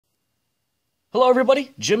Hello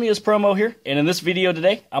everybody, Jimmy is Promo here, and in this video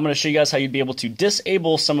today, I'm going to show you guys how you'd be able to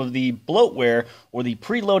disable some of the bloatware or the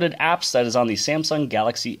preloaded apps that is on the Samsung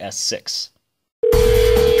Galaxy S6.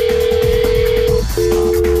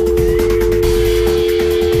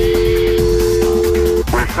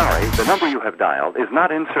 We're sorry, the number you have dialed is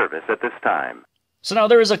not in service at this time. So now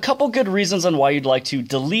there is a couple good reasons on why you'd like to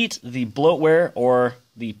delete the bloatware or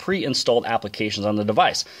the pre-installed applications on the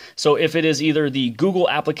device. So if it is either the Google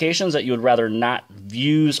applications that you would rather not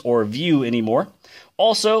use or view anymore,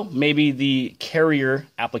 also maybe the carrier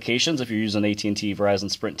applications if you're using AT&T,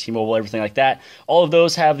 Verizon, Sprint, T-Mobile, everything like that, all of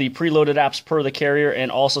those have the preloaded apps per the carrier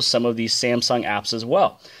and also some of these Samsung apps as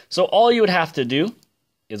well. So all you would have to do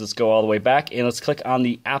is let's go all the way back and let's click on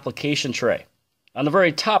the application tray. On the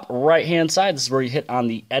very top right-hand side, this is where you hit on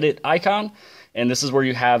the edit icon, and this is where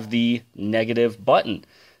you have the negative button.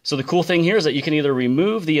 So the cool thing here is that you can either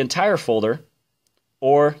remove the entire folder,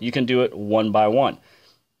 or you can do it one by one.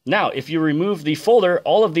 Now, if you remove the folder,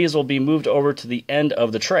 all of these will be moved over to the end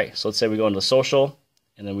of the tray. So let's say we go into social,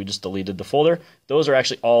 and then we just deleted the folder. Those are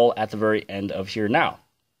actually all at the very end of here now.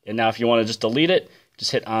 And now if you want to just delete it,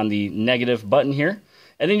 just hit on the negative button here.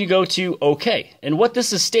 And then you go to OK. And what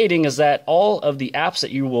this is stating is that all of the apps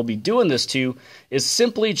that you will be doing this to is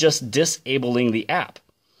simply just disabling the app.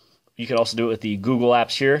 You can also do it with the Google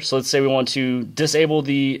apps here. So let's say we want to disable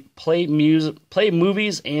the play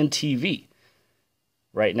movies and TV.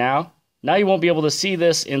 Right now you won't be able to see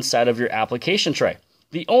this inside of your application tray.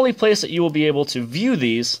 The only place that you will be able to view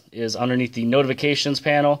these is underneath the notifications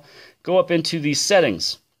panel. Go up into the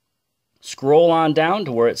settings. Scroll on down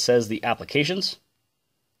to where it says the applications.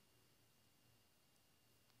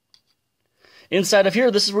 Inside of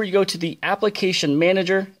here, this is where you go to the application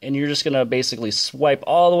manager, and you're just going to basically swipe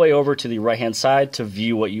all the way over to the right-hand side to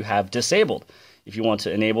view what you have disabled. If you want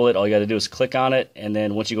to enable it, all you got to do is click on it, and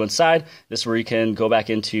then once you go inside, this is where you can go back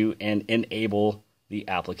into and enable the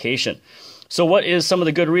application. So what is some of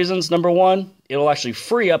the good reasons? Number one, it'll actually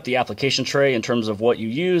free up the application tray in terms of what you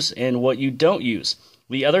use and what you don't use.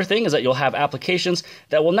 The other thing is that you'll have applications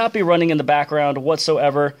that will not be running in the background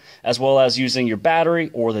whatsoever, as well as using your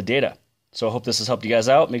battery or the data. So I hope this has helped you guys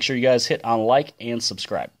out. Make sure you guys hit on like and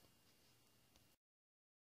subscribe.